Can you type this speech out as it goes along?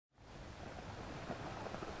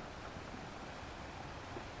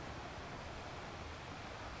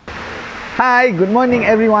Hi, good morning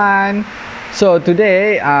everyone. So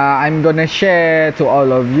today I'm gonna share to all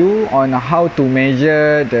of you on how to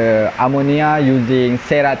measure the ammonia using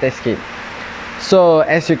SERA Test kit. So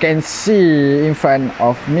as you can see in front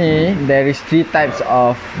of me, there is 3 types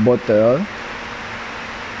of bottle.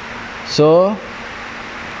 So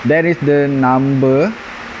there is the number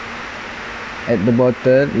at the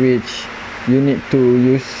bottle which you need to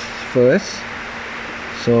use first.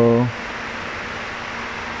 So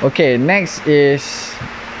okay, next is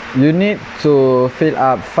you need to fill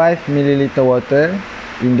up 5 milliliter water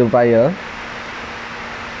in the vial.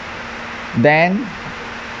 Then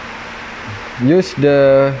use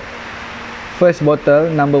the first bottle,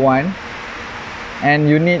 number 1, and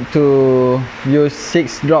you need to use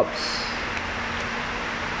 6 drops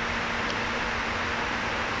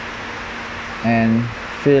and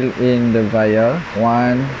fill in the vial.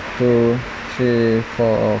 1, 2, 3,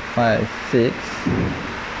 4, 5, 6.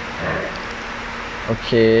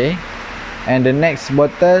 Okay, and the next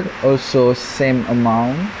bottle also same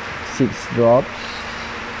amount, 6 drops.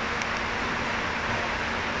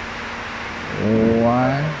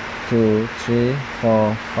 1, 2, 3,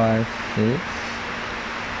 4, 5, 6.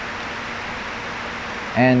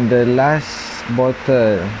 And the last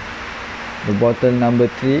bottle, the bottle number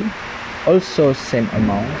 3, also same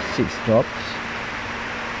amount, 6 drops.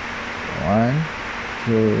 1,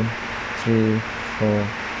 2, 3, 4,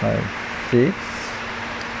 5, 6.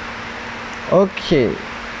 Okay,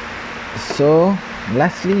 so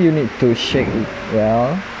lastly you need to shake it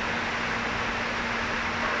well,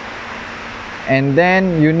 and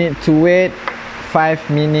then you need to wait 5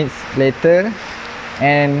 minutes later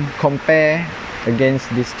and compare against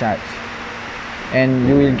this chart, and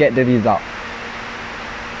you will get the result.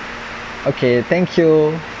 Okay, thank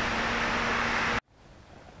you.